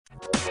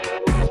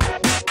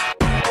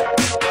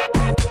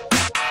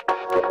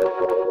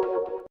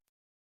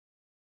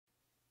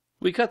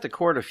We cut the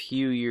cord a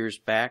few years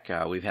back.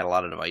 We've had a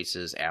lot of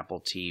devices,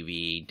 Apple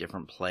TV,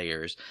 different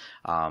players.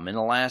 In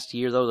the last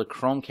year, though, the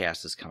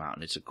Chromecast has come out,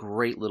 and it's a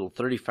great little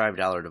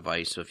 $35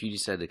 device. So if you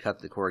decide to cut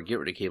the cord, get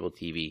rid of cable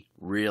TV,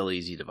 real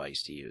easy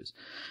device to use.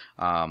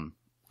 I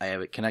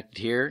have it connected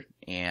here,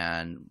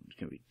 and it's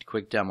going to be a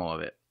quick demo of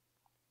it.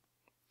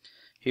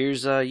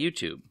 Here's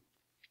YouTube.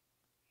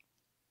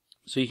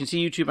 So you can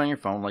see YouTube on your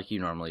phone like you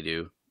normally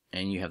do.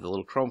 And you have the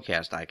little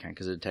Chromecast icon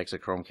because it detects a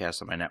Chromecast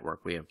on my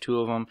network. We have 2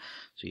 of them,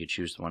 so you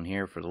choose the one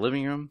here for the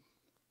living room.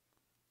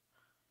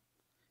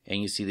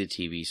 And you see the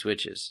TV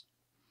switches.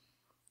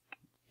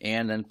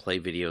 And then play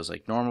videos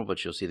like normal,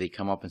 but you'll see they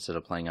come up instead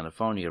of playing on the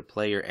phone. You go to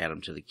play or add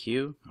them to the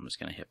queue. I'm just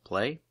going to hit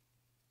play.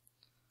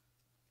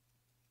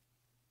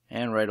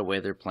 And right away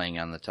they're playing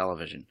on the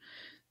television.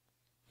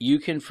 You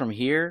can, from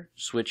here,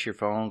 switch your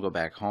phone, go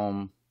back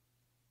home,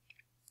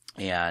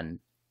 and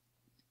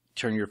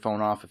turn your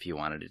phone off if you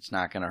wanted. It's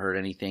not going to hurt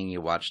anything. You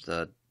watch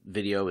the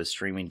video is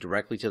streaming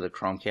directly to the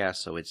Chromecast,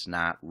 so it's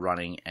not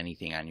running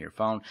anything on your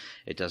phone.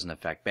 It doesn't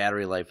affect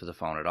battery life of the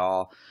phone at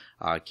all.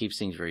 It keeps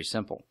things very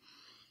simple.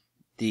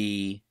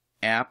 The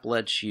app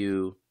lets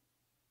you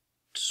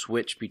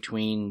switch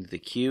between the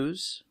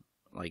queues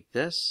like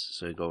this.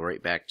 So you go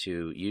right back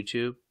to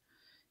YouTube.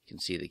 You can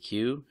see the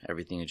queue,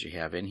 everything that you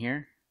have in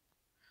here.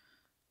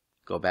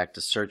 Go back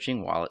to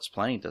searching while it's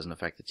playing. It doesn't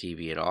affect the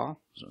TV at all.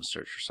 So I'm going to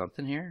search for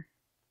something here.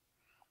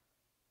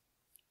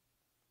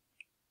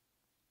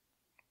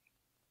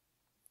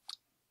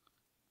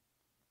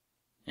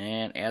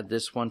 And add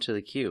this one to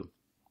the queue.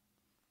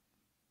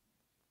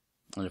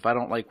 And if I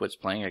don't like what's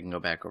playing, I can go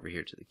back over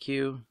here to the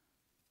queue.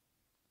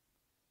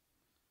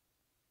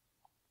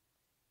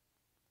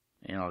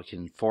 And I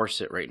can force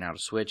it right now to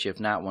switch. If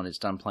not, when it's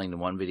done playing the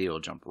one video,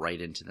 it'll jump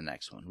right into the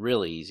next one.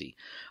 Really easy.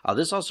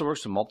 This also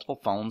works with multiple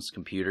phones,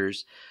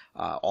 computers,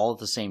 all at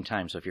the same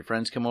time. So if your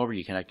friends come over,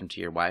 you connect them to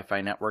your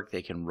Wi-Fi network,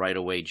 they can right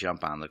away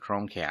jump on the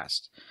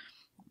Chromecast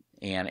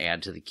and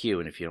add to the queue.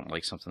 And if you don't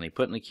like something they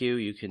put in the queue,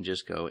 you can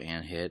just go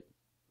and hit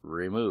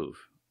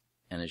remove,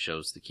 and it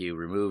shows the queue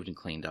removed and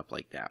cleaned up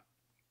like that.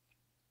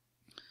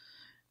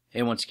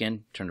 And once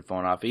again, turn the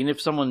phone off. Even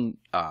if someone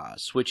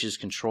switches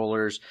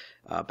controllers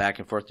back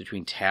and forth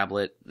between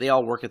tablet, they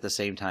all work at the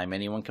same time.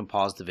 Anyone can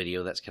pause the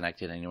video that's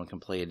connected. Anyone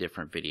can play a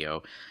different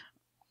video.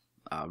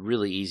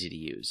 Really easy to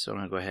use. So I'm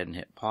going to go ahead and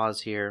hit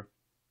pause here.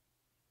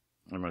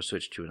 I'm going to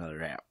switch to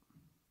another app.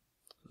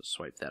 So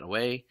swipe that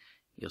away.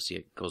 You'll see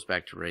it goes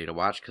back to ready to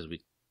watch because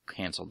we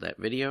canceled that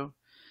video.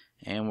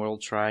 And we'll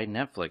try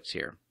Netflix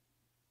here.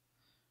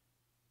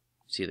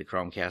 See the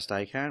Chromecast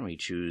icon. We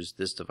choose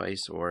this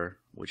device or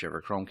whichever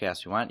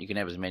Chromecast you want. You can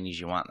have as many as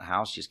you want in the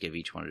house. Just give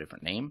each one a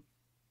different name.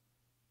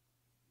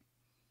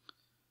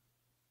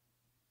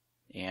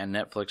 And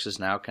Netflix is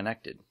now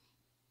connected.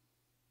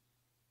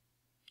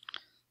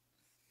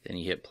 Then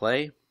you hit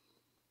play.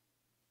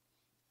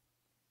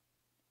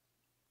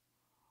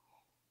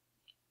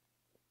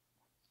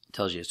 It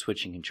tells you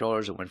switching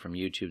controllers. It went from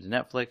YouTube to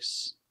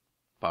Netflix.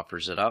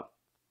 Buffers it up.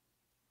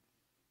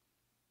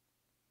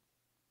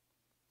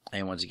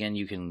 And once again,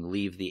 you can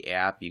leave the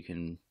app. You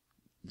can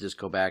just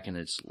go back and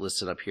it's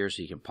listed up here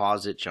so you can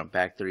pause it, jump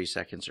back 30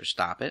 seconds or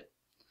stop it.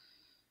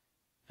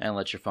 And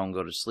let your phone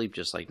go to sleep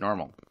just like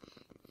normal.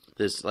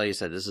 This, like I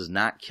said, this does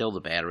not kill the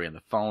battery on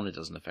the phone. It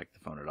doesn't affect the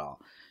phone at all.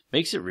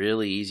 Makes it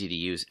really easy to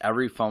use.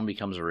 Every phone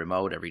becomes a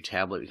remote. Every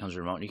tablet becomes a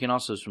remote. And you can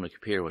also use from a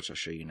computer, which I'll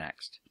show you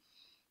next.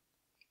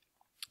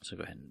 So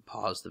go ahead and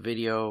pause the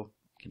video.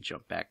 You can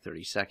jump back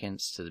 30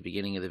 seconds to the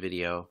beginning of the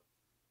video.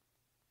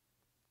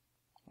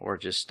 Or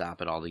just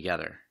stop it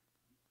altogether.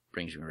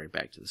 Brings me right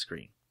back to the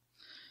screen.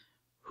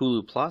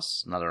 Hulu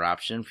Plus, another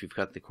option if you've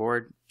cut the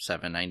cord.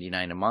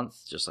 $7.99 a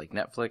month, just like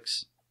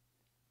Netflix.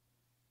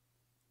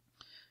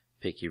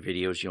 Pick your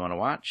videos you want to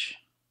watch.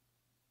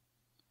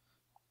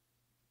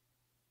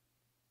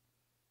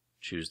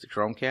 Choose the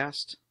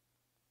Chromecast.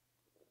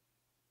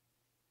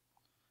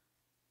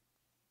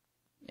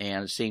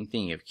 And the same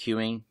thing, you have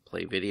queuing,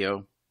 play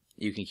video.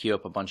 You can queue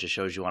up a bunch of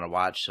shows you want to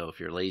watch, so if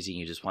you're lazy and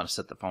you just want to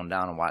set the phone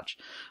down and watch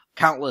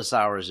countless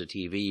hours of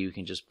TV, you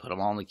can just put them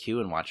all in the queue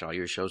and watch all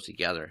your shows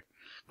together.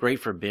 Great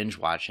for binge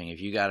watching.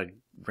 If you got a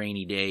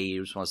rainy day,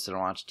 you just want to sit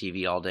and watch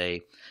TV all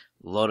day,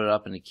 load it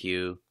up in the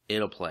queue,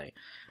 it'll play.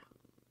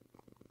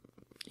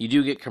 You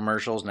do get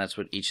commercials, and that's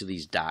what each of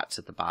these dots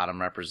at the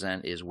bottom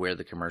represent, is where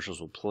the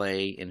commercials will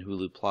play in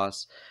Hulu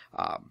Plus.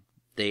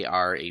 They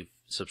are a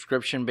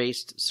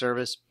subscription-based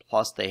service,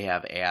 plus they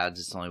have ads.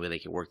 It's the only way they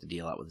can work the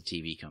deal out with the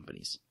TV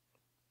companies.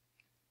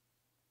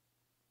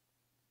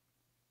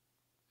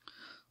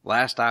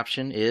 Last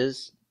option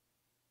is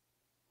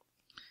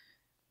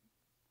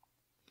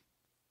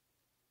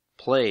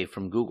Play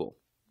from Google.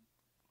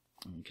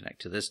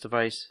 Connect to this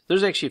device.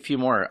 There's actually a few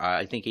more.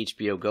 I think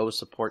HBO Go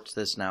supports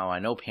this now. I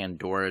know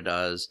Pandora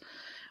does.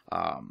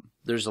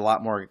 There's a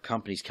lot more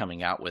companies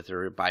coming out with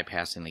or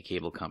bypassing the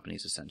cable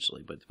companies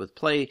essentially. But with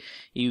Play,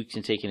 you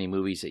can take any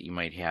movies that you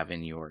might have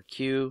in your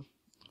queue,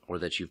 or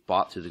that you've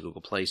bought through the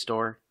Google Play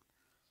Store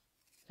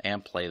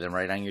and play them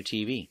right on your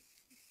TV.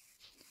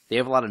 They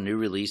have a lot of new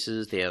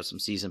releases. They have some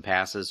season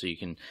passes, so you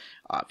can,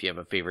 if you have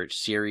a favorite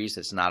series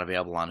that's not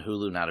available on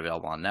Hulu, not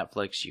available on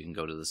Netflix, you can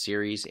go to the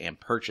series and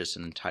purchase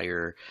an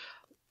entire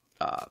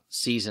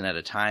season at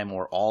a time,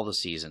 or all the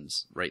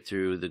seasons, right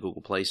through the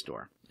Google Play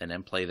Store, and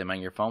then play them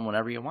on your phone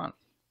whenever you want.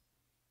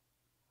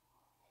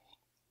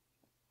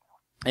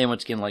 And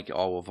once again, like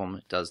all of them,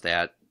 it does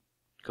that.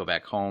 Go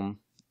back home.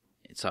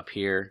 It's up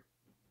here.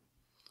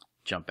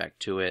 Jump back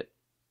to it.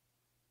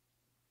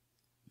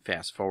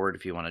 Fast forward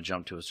if you want to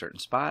jump to a certain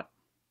spot.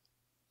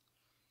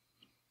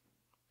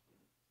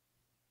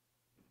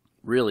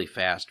 Really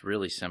fast,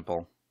 really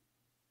simple.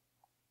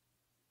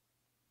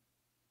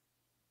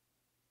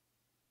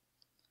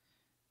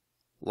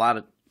 A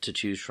lot to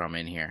choose from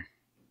in here.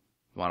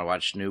 You want to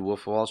watch new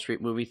Wolf of Wall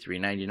Street movie,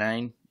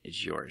 $3.99?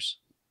 It's yours.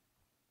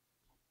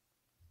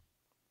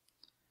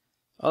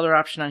 Other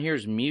option on here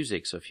is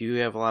music. So if you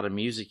have a lot of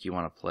music you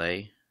want to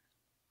play,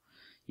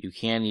 you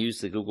can use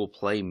the Google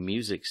Play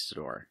Music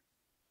Store.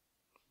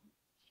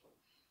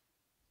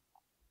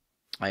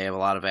 I have a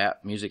lot of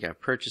music I've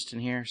purchased in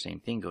here.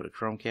 Same thing, go to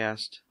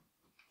Chromecast,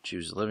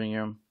 choose the living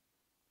room,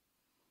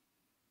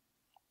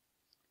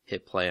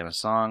 hit play on a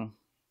song,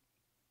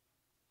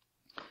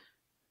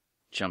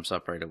 jumps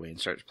up right away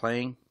and starts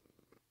playing.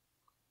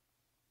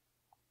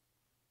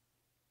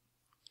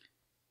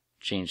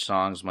 Change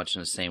songs much in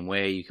the same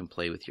way. You can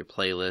play with your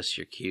playlists,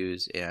 your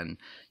queues, and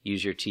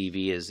use your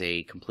TV as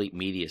a complete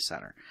media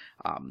center.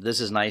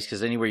 This is nice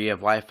because anywhere you have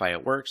Wi-Fi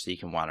it works, so you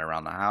can wander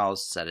around the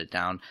house, set it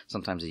down.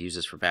 Sometimes I use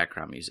this for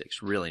background music.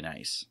 It's really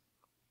nice.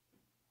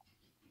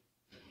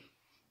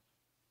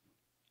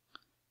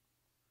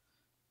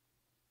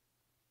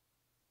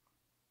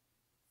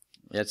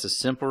 That's a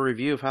simple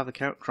review of how the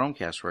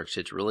Chromecast works.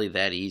 It's really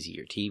that easy.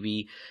 Your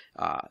TV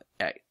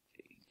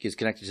gets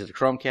connected to the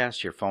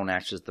Chromecast. Your phone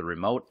acts as the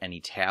remote,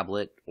 any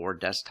tablet or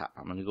desktop.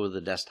 I'm going to go to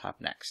the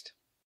desktop next.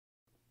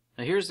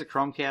 Now here's the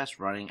Chromecast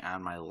running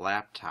on my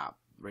laptop.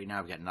 Right now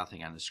I've got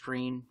nothing on the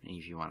screen, and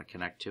if you want to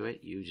connect to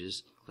it, you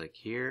just click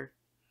here,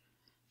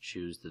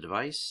 choose the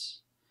device,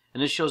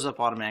 and this shows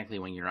up automatically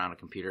when you're on a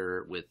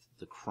computer with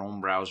the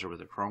Chrome browser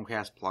with a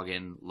Chromecast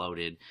plugin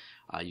loaded.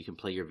 You can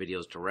play your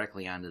videos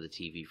directly onto the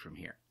TV from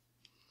here.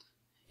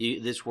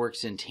 This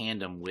works in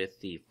tandem with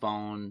the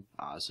phone,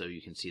 so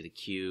you can see the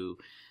queue,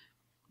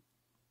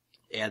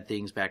 add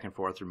things back and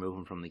forth, remove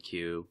them from the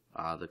queue.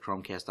 The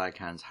Chromecast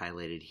icon is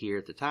highlighted here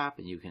at the top,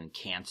 and you can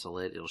cancel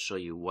it. It'll show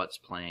you what's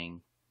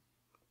playing,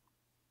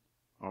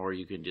 or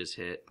you can just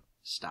hit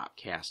stop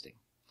casting.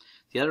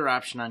 The other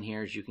option on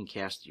here is you can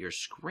cast your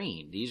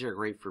screen. These are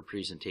great for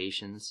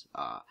presentations.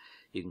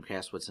 You can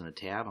cast what's in a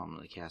tab. I'm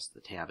going to cast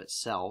the tab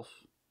itself.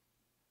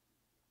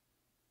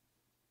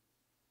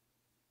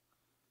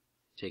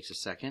 Takes a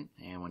second,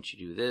 and once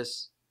you do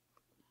this,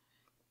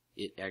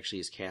 it actually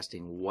is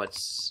casting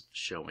what's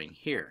showing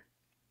here.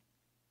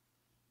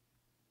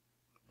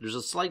 There's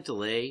a slight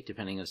delay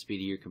depending on the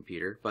speed of your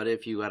computer, but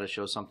if you got to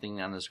show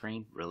something on the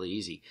screen, really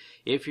easy.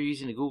 If you're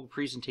using the Google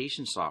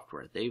presentation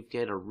software, they've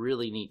got a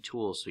really neat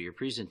tool so your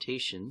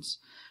presentations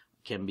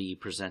can be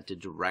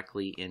presented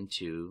directly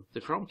into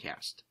the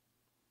Chromecast.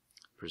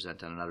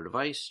 Present on another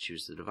device,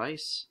 choose the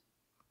device.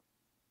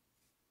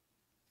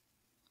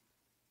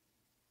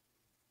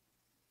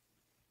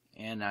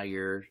 And now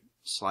your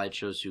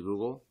slideshows through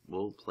Google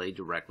will play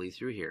directly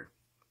through here.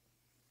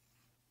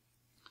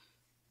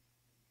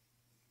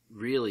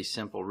 Really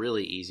simple,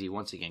 really easy.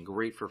 Once again,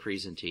 great for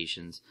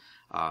presentations.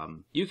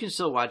 You can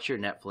still watch your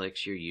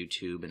Netflix, your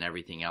YouTube, and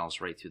everything else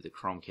right through the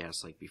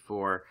Chromecast like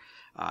before.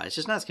 It's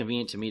just not as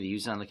convenient to me to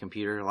use it on the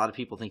computer. A lot of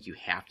people think you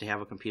have to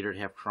have a computer to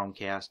have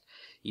Chromecast.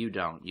 You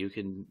don't. You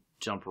can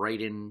jump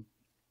right in,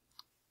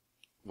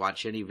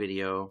 watch any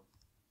video,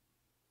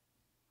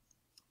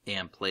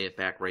 and play it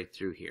back right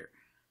through here.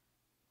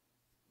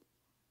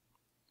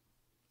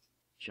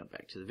 Jump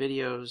back to the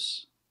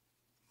videos.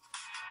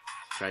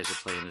 Tries to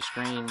play on the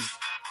screen.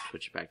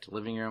 Switch it back to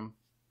living room.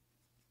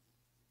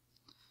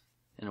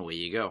 And away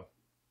you go.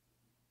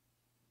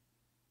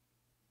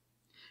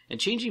 And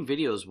changing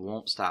videos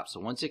won't stop. So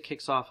once it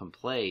kicks off and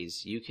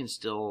plays, you can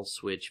still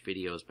switch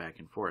videos back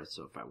and forth.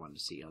 So if I wanted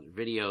to see other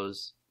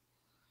videos,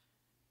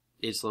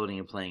 it's loading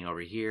and playing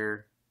over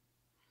here.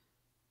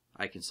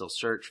 I can still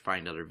search,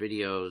 find other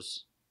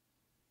videos,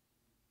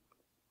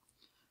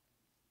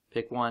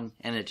 pick one,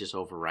 and it just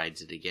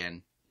overrides it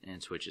again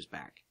and switches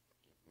back.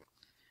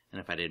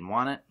 And if I didn't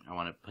want it, I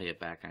want to play it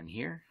back on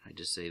here. I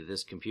just say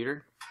this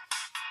computer,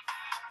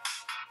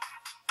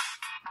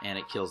 and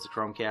it kills the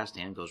Chromecast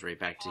and goes right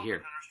back to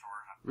here.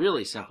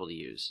 Really simple to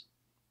use.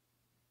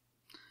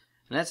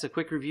 And that's a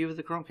quick review of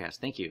the Chromecast.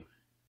 Thank you.